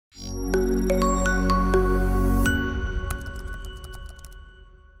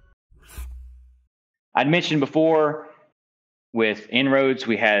I'd mentioned before with InRoads,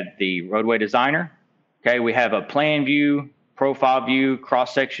 we had the Roadway Designer. Okay, we have a plan view, profile view,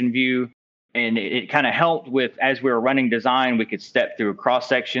 cross-section view, and it kind of helped with, as we were running design, we could step through cross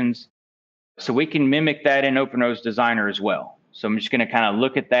sections. So we can mimic that in OpenRoads Designer as well. So I'm just going to kind of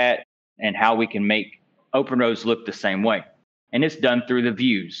look at that and how we can make OpenRoads look the same way. And it's done through the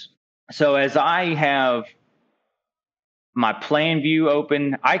views. So as I have my plan view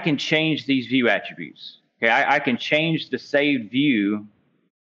open, I can change these view attributes. Okay, I can change the saved view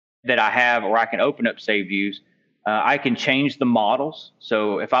that I have, or I can open up saved views. I can change the models.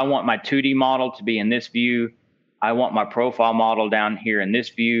 So if I want my 2D model to be in this view, I want my profile model down here in this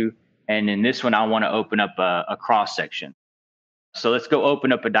view, and in this one, I want to open up a cross section. So let's go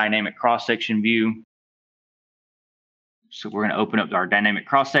open up a dynamic cross section view. So we're going to open up our dynamic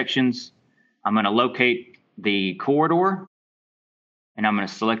cross sections. I'm going to locate the corridor, and I'm going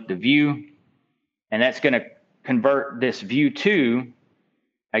to select the view, and that's going to convert this view to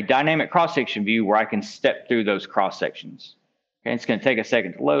a dynamic cross-section view where I can step through those cross sections. Okay, it's going to take a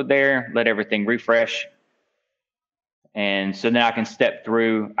second to load there, let everything refresh. And so then I can step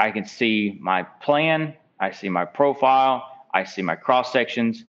through, I can see my plan, I see my profile, I see my cross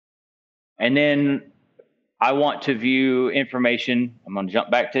sections. And then I want to view information. I'm going to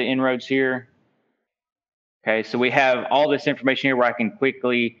jump back to InRoads here. Okay, so we have all this information here where I can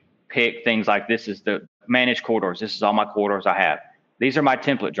quickly pick things like this is the manage corridors. This is all my corridors I have. These are my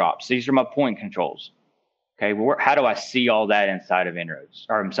template drops. These are my point controls. Okay, well, how do I see all that inside of InRoads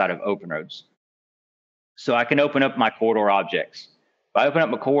or inside of OpenRoads? So I can open up my corridor objects. If I open up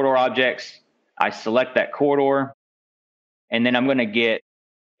my corridor objects, I select that corridor, and then I'm going to get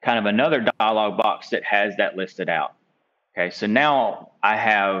kind of another dialog box that has that listed out. Okay, so now I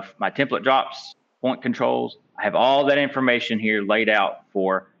have my template drops, point controls. I have all that information here laid out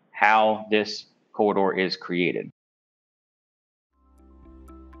for how this corridor is created.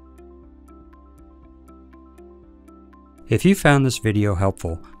 If you found this video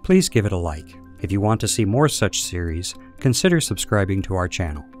helpful, please give it a like. If you want to see more such series, consider subscribing to our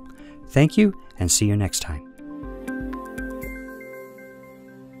channel. Thank you, and see you next time.